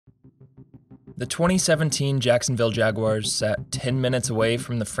The 2017 Jacksonville Jaguars sat 10 minutes away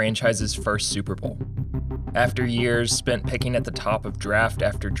from the franchise's first Super Bowl. After years spent picking at the top of draft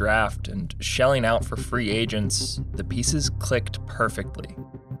after draft and shelling out for free agents, the pieces clicked perfectly.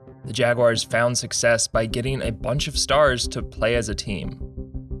 The Jaguars found success by getting a bunch of stars to play as a team.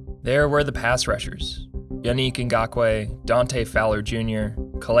 There were the pass rushers: Yannick Ngakoue, Dante Fowler Jr.,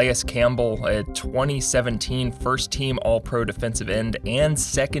 Calais Campbell, a 2017 first-team All-Pro defensive end and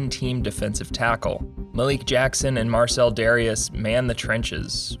second-team defensive tackle. Malik Jackson and Marcel Darius manned the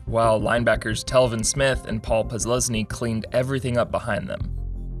trenches, while linebackers Telvin Smith and Paul Posluszny cleaned everything up behind them.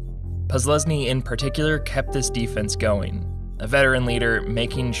 Posluszny in particular kept this defense going, a veteran leader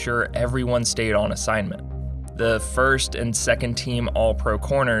making sure everyone stayed on assignment. The first and second team All-Pro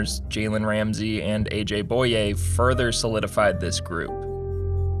corners, Jalen Ramsey and AJ Boye, further solidified this group.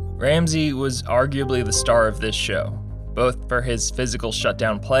 Ramsey was arguably the star of this show, both for his physical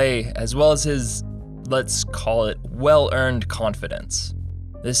shutdown play as well as his, let's call it, well-earned confidence.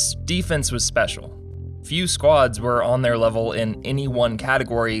 This defense was special. Few squads were on their level in any one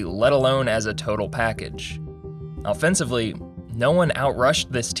category, let alone as a total package. Offensively, no one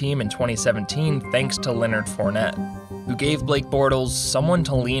outrushed this team in 2017 thanks to Leonard Fournette, who gave Blake Bortles someone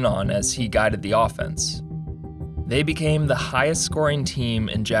to lean on as he guided the offense. They became the highest scoring team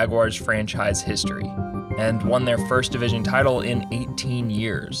in Jaguars franchise history and won their first division title in 18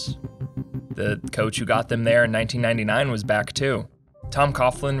 years. The coach who got them there in 1999 was back too. Tom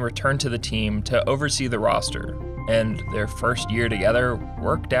Coughlin returned to the team to oversee the roster, and their first year together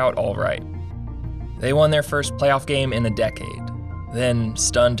worked out all right. They won their first playoff game in a decade, then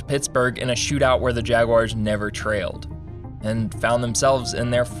stunned Pittsburgh in a shootout where the Jaguars never trailed, and found themselves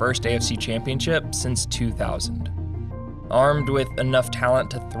in their first AFC championship since 2000. Armed with enough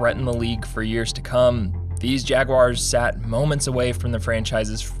talent to threaten the league for years to come, these Jaguars sat moments away from the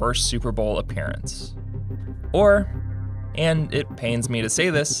franchise's first Super Bowl appearance. Or, and it pains me to say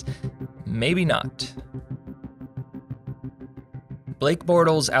this, maybe not. Blake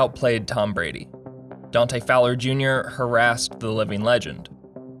Bortles outplayed Tom Brady. Dante Fowler Jr. harassed the living legend.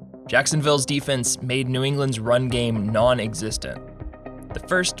 Jacksonville's defense made New England's run game non-existent. The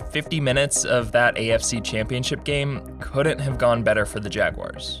first 50 minutes of that AFC Championship game couldn't have gone better for the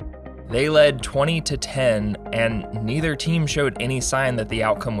Jaguars. They led 20-10, and neither team showed any sign that the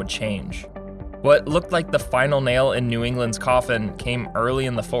outcome would change. What looked like the final nail in New England's coffin came early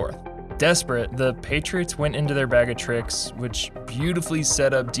in the fourth. Desperate, the Patriots went into their bag of tricks, which beautifully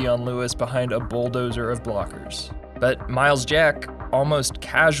set up Dion Lewis behind a bulldozer of blockers. But Myles Jack almost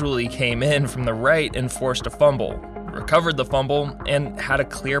casually came in from the right and forced a fumble, recovered the fumble, and had a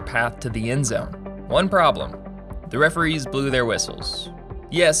clear path to the end zone. One problem: the referees blew their whistles.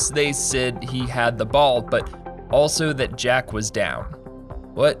 Yes, they said he had the ball, but also that Jack was down.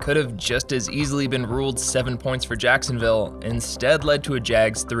 What could have just as easily been ruled 7 points for Jacksonville instead led to a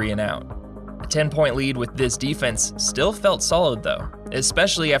Jags 3-and-out. A 10-point lead with this defense still felt solid though,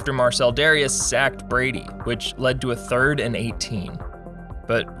 especially after Marcel Darius sacked Brady, which led to a 3rd and 18.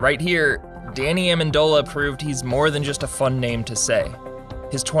 But right here, Danny Amendola proved he's more than just a fun name to say.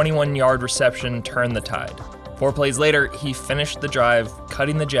 His 21-yard reception turned the tide. 4 plays later, he finished the drive,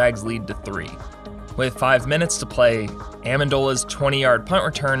 cutting the Jags' lead to 3. With 5 minutes to play, Amendola's 20-yard punt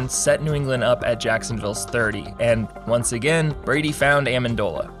return set New England up at Jacksonville's 30, and once again, Brady found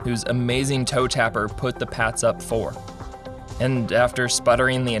Amendola, whose amazing toe tapper put the Pats up 4. And after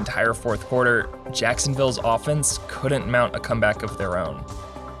sputtering the entire fourth quarter, Jacksonville's offense couldn't mount a comeback of their own.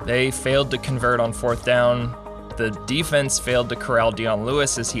 They failed to convert on 4th down, the defense failed to corral Dion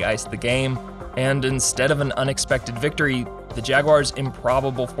Lewis as he iced the game, and instead of an unexpected victory, the Jaguars'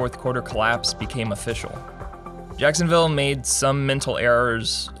 improbable fourth quarter collapse became official. Jacksonville made some mental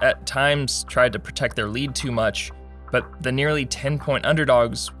errors, at times tried to protect their lead too much, but the nearly 10-point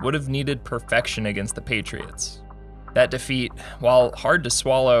underdogs would have needed perfection against the Patriots. That defeat, while hard to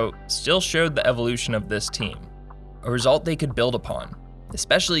swallow, still showed the evolution of this team, a result they could build upon,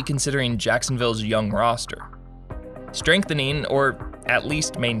 especially considering Jacksonville's young roster. Strengthening, or at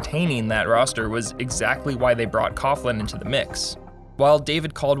least maintaining that roster, was exactly why they brought Coughlin into the mix. While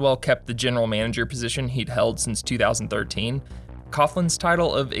David Caldwell kept the general manager position he'd held since 2013, Coughlin's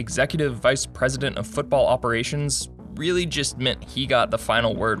title of Executive Vice President of Football Operations really just meant he got the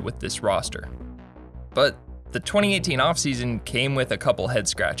final word with this roster. But the 2018 offseason came with a couple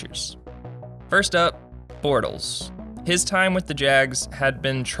head-scratchers. First up, Bortles. His time with the Jags had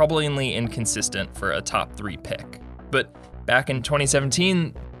been troublingly inconsistent for a top 3 pick. But back in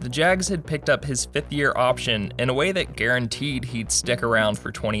 2017, the Jags had picked up his 5th-year option in a way that guaranteed he'd stick around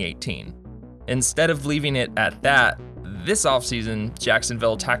for 2018. Instead of leaving it at that, This offseason,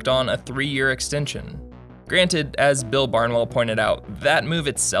 Jacksonville tacked on a 3-year extension. Granted, as Bill Barnwell pointed out, that move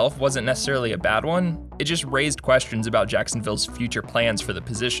itself wasn't necessarily a bad one, it just raised questions about Jacksonville's future plans for the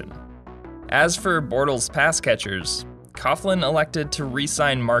position. As for Bortles' pass catchers, Coughlin elected to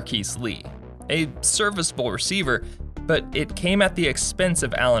re-sign Marquise Lee, a serviceable receiver, but it came at the expense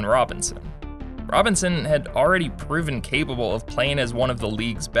of Allen Robinson. Robinson had already proven capable of playing as one of the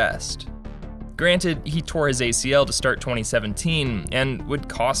league's best. Granted, he tore his ACL to start 2017 and would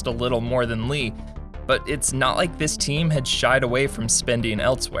cost a little more than Lee, but it's not like this team had shied away from spending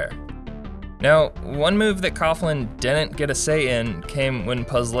elsewhere. Now, one move that Coughlin didn't get a say in came when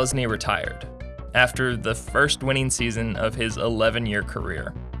Posluszny retired, after the first winning season of his 11-year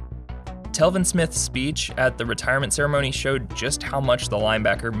career. Telvin Smith's speech at the retirement ceremony showed just how much the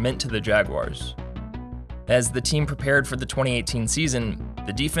linebacker meant to the Jaguars. As the team prepared for the 2018 season,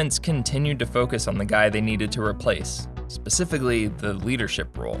 the defense continued to focus on the guy they needed to replace, specifically the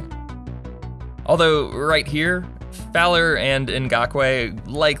leadership role. Although right here, Fowler and Ngakoue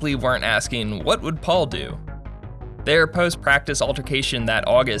likely weren't asking, what would Paul do? Their post-practice altercation that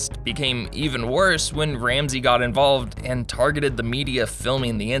August became even worse when Ramsey got involved and targeted the media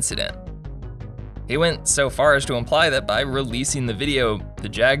filming the incident. He went so far as to imply that by releasing the video, the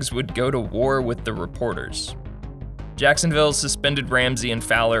Jags would go to war with the reporters. Jacksonville suspended Ramsey and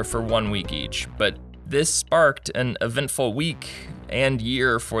Fowler for 1 week each, but this sparked an eventful week and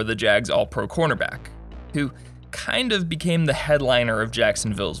year for the Jags All-Pro cornerback, who kind of became the headliner of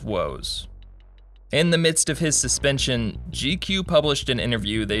Jacksonville's woes. In the midst of his suspension, GQ published an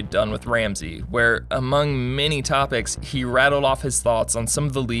interview they'd done with Ramsey, where, among many topics, he rattled off his thoughts on some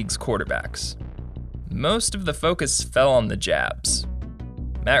of the league's quarterbacks. Most of the focus fell on the jabs.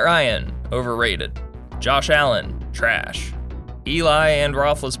 Matt Ryan, overrated. Josh Allen, trash. Eli and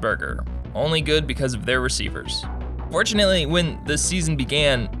Roethlisberger, only good because of their receivers. Fortunately, when the season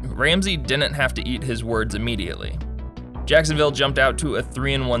began, Ramsey didn't have to eat his words immediately. Jacksonville jumped out to a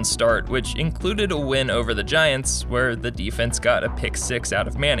 3-1 start, which included a win over the Giants, where the defense got a pick 6 out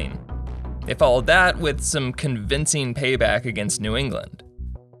of Manning. They followed that with some convincing payback against New England.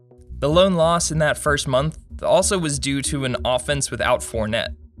 The lone loss in that first month also was due to an offense without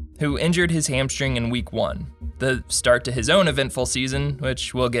Fournette, who injured his hamstring in week 1, the start to his own eventful season,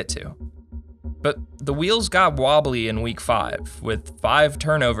 which we'll get to. But the wheels got wobbly in week 5, with 5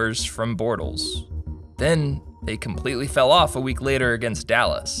 turnovers from Bortles. Then they completely fell off a week later against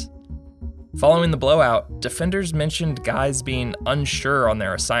Dallas. Following the blowout, defenders mentioned guys being unsure on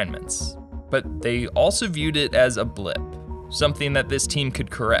their assignments, but they also viewed it as a blip, something that this team could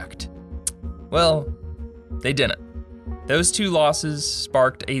correct. Well, they didn't. Those 2 losses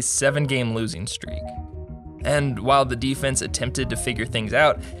sparked a 7-game losing streak. And while the defense attempted to figure things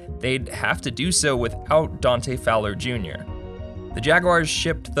out, they'd have to do so without Dante Fowler Jr. The Jaguars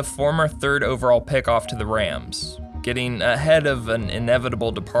shipped the former 3rd overall pick off to the Rams, getting ahead of an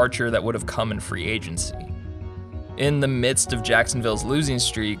inevitable departure that would have come in free agency. In the midst of Jacksonville's losing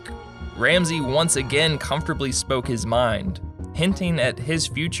streak, Ramsey once again comfortably spoke his mind, hinting at his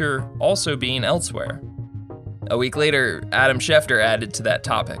future also being elsewhere. A week later, Adam Schefter added to that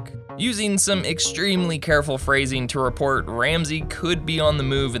topic, using some extremely careful phrasing to report Ramsey could be on the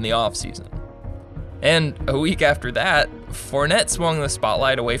move in the offseason. And a week after that, Fournette swung the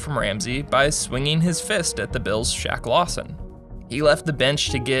spotlight away from Ramsey by swinging his fist at the Bills' Shaq Lawson. He left the bench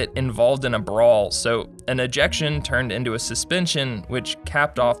to get involved in a brawl, so an ejection turned into a suspension, which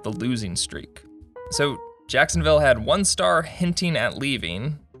capped off the losing streak. So Jacksonville had one star hinting at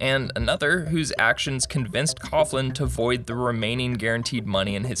leaving, and another whose actions convinced Coughlin to void the remaining guaranteed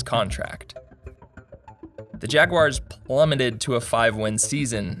money in his contract. The Jaguars plummeted to a 5-win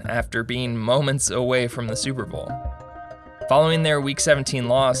season after being moments away from the Super Bowl. Following their Week 17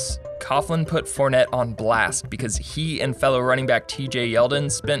 loss, Coughlin put Fournette on blast because he and fellow running back TJ Yeldon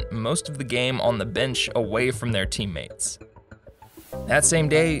spent most of the game on the bench away from their teammates. That same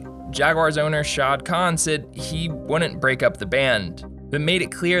day, Jaguars owner Shad Khan said he wouldn't break up the band, but made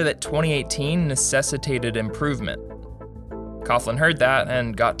it clear that 2018 necessitated improvement. Coughlin heard that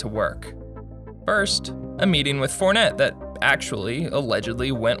and got to work. First, a meeting with Fournette that actually,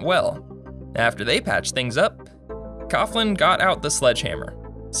 allegedly, went well. After they patched things up, Coughlin got out the sledgehammer.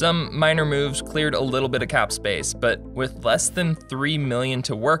 Some minor moves cleared a little bit of cap space, but with less than $3 million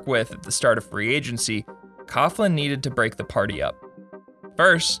to work with at the start of free agency, Coughlin needed to break the party up.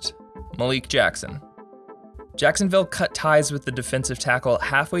 First, Malik Jackson. Jacksonville cut ties with the defensive tackle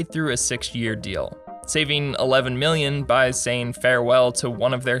halfway through a 6-year deal, saving $11 million by saying farewell to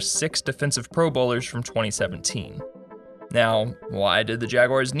one of their 6 defensive Pro Bowlers from 2017. Now, why did the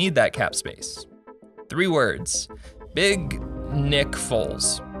Jaguars need that cap space? 3 words: Big Nick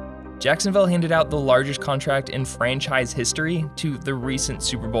Foles. Jacksonville handed out the largest contract in franchise history to the recent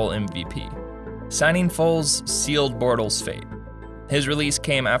Super Bowl MVP. Signing Foles sealed Bortles' fate. His release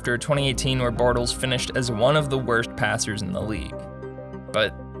came after 2018, where Bortles finished as one of the worst passers in the league.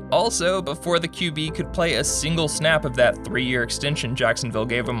 But also before the QB could play a single snap of that 3-year extension Jacksonville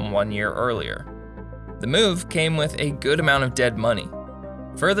gave him 1 year earlier. The move came with a good amount of dead money,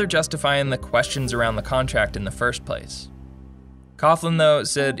 further justifying the questions around the contract in the first place. Coughlin, though,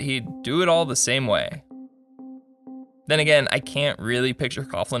 said he'd do it all the same way. Then again, I can't really picture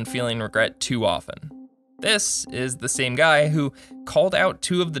Coughlin feeling regret too often. This is the same guy who called out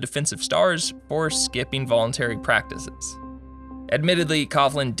 2 of the defensive stars for skipping voluntary practices. Admittedly,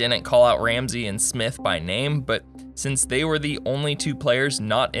 Coughlin didn't call out Ramsey and Smith by name, but since they were the only 2 players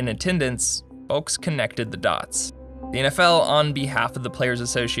not in attendance, folks connected the dots. The NFL, on behalf of the Players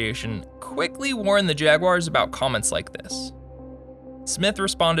Association, quickly warned the Jaguars about comments like this. Smith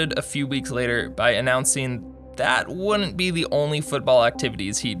responded a few weeks later by announcing that wouldn't be the only football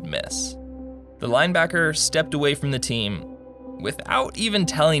activities he'd miss. The linebacker stepped away from the team without even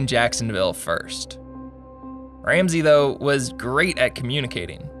telling Jacksonville first. Ramsey, though, was great at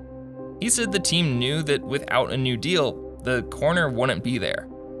communicating. He said the team knew that without a new deal, the corner wouldn't be there.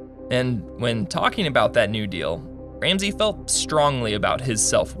 And when talking about that new deal, Ramsey felt strongly about his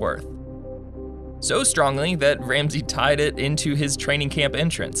self-worth. So strongly that Ramsey tied it into his training camp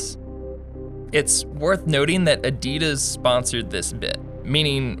entrance. It's worth noting that Adidas sponsored this bit,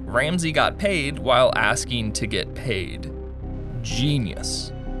 meaning Ramsey got paid while asking to get paid.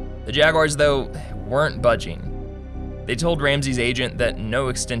 Genius. The Jaguars, though, weren't budging. They told Ramsey's agent that no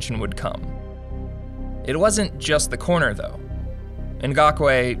extension would come. It wasn't just the corner, though.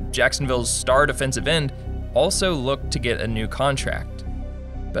 Ngakoue, Jacksonville's star defensive end, also looked to get a new contract.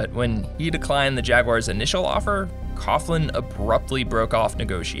 But when he declined the Jaguars' initial offer, Coughlin abruptly broke off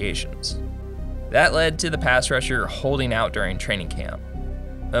negotiations. That led to the pass rusher holding out during training camp,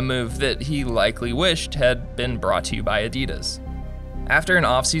 a move that he likely wished had been brought to you by Adidas. After an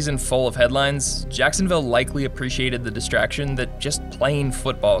offseason full of headlines, Jacksonville likely appreciated the distraction that just playing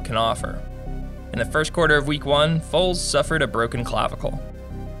football can offer. In the first quarter of Week 1, Foles suffered a broken clavicle.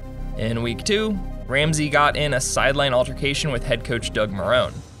 In Week 2, Ramsey got in a sideline altercation with head coach Doug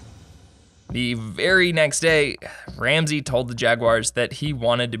Marrone. The very next day, Ramsey told the Jaguars that he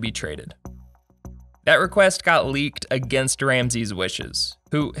wanted to be traded. That request got leaked against Ramsey's wishes,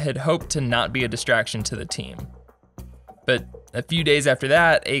 who had hoped to not be a distraction to the team. But a few days after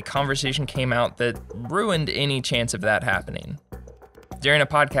that, a conversation came out that ruined any chance of that happening. During a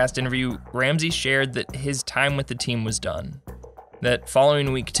podcast interview, Ramsey shared that his time with the team was done. That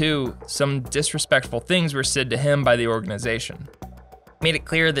following Week 2, some disrespectful things were said to him by the organization. He made it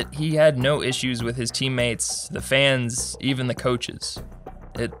clear that he had no issues with his teammates, the fans, even the coaches.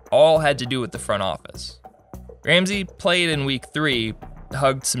 It all had to do with the front office. Ramsey played in Week 3,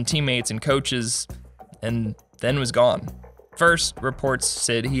 hugged some teammates and coaches, and then was gone. First, reports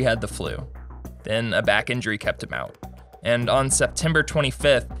said he had the flu. Then a back injury kept him out. And on September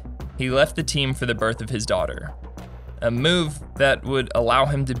 25th, he left the team for the birth of his daughter. A move that would allow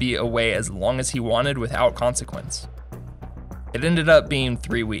him to be away as long as he wanted without consequence. It ended up being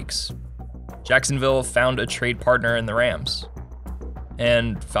 3 weeks. Jacksonville found a trade partner in the Rams.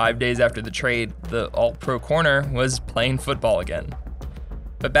 And 5 days after the trade, the All-Pro corner was playing football again.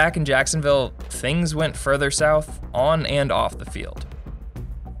 But back in Jacksonville, things went further south on and off the field.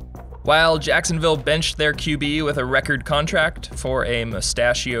 While Jacksonville benched their QB with a record contract for a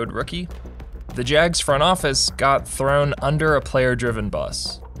mustachioed rookie, the Jags front office got thrown under a player-driven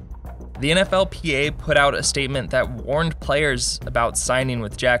bus. The NFLPA put out a statement that warned players about signing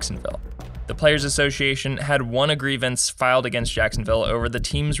with Jacksonville. The Players Association had won a grievance filed against Jacksonville over the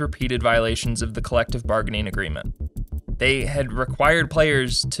team's repeated violations of the collective bargaining agreement. They had required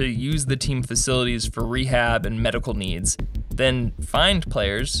players to use the team facilities for rehab and medical needs, then fined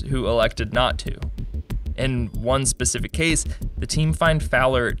players who elected not to. In one specific case, the team fined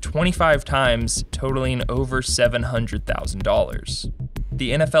Fowler 25 times, totaling over $700,000.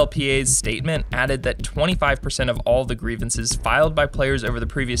 The NFLPA's statement added that 25% of all the grievances filed by players over the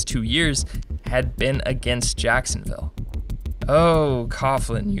previous 2 years had been against Jacksonville. Oh,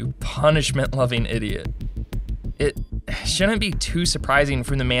 Coughlin, you punishment-loving idiot. It shouldn't be too surprising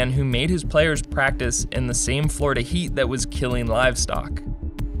from the man who made his players practice in the same Florida heat that was killing livestock,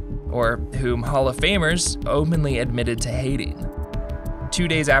 or whom Hall of Famers openly admitted to hating. 2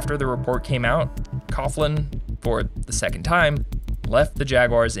 days after the report came out, Coughlin, for the second time, left the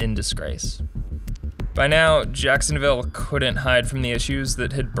Jaguars in disgrace. By now, Jacksonville couldn't hide from the issues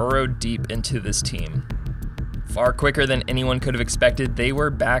that had burrowed deep into this team. Far quicker than anyone could have expected, they were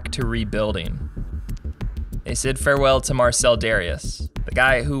back to rebuilding. They said farewell to Marcel Darius, the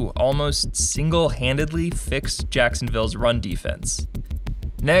guy who almost single-handedly fixed Jacksonville's run defense.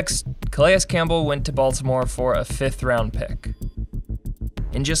 Next, Calais Campbell went to Baltimore for a 5th-round pick.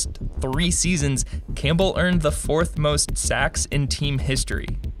 In just 3 seasons, Campbell earned the 4th most sacks in team history,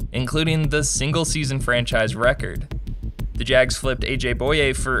 including the single-season franchise record. The Jags flipped A.J.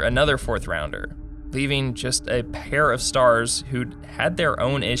 Boye for another 4th-rounder, leaving just a pair of stars who'd had their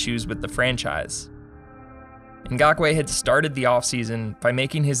own issues with the franchise. Ngakoue had started the offseason by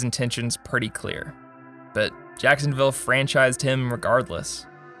making his intentions pretty clear, but Jacksonville franchised him regardless.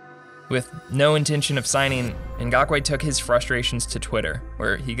 With no intention of signing, Ngakoue took his frustrations to Twitter,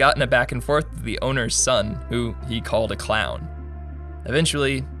 where he got in a back and forth with the owner's son, who he called a clown.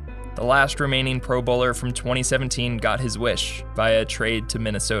 Eventually, the last remaining Pro Bowler from 2017 got his wish via trade to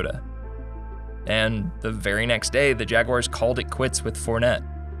Minnesota. And the very next day, the Jaguars called it quits with Fournette.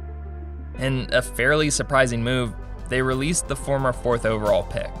 In a fairly surprising move, they released the former 4th overall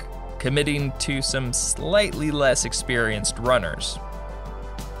pick, committing to some slightly less experienced runners.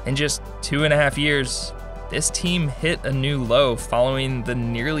 In just 2.5 years, this team hit a new low following the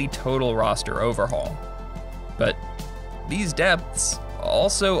nearly total roster overhaul. But these depths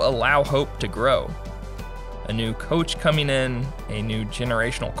also allow hope to grow. A new coach coming in, a new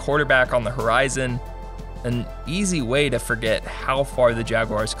generational quarterback on the horizon, an easy way to forget how far the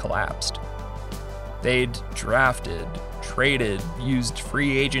Jaguars collapsed. They'd drafted, traded, used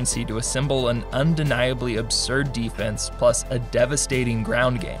free agency to assemble an undeniably absurd defense plus a devastating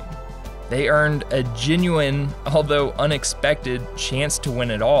ground game. They earned a genuine, although unexpected, chance to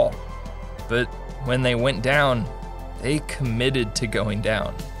win it all. But when they went down, they committed to going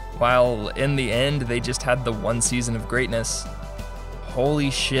down. While in the end, they just had the one season of greatness. Holy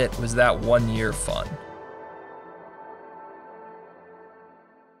shit, was that 1 year fun.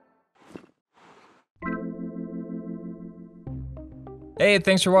 Hey,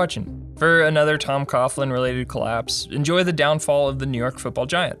 thanks for watching. For another Tom Coughlin-related collapse, enjoy the downfall of the New York Football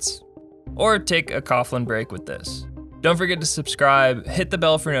Giants. Or take a Coughlin break with this. Don't forget to subscribe, hit the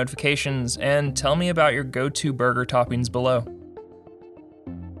bell for notifications, and tell me about your go-to burger toppings below.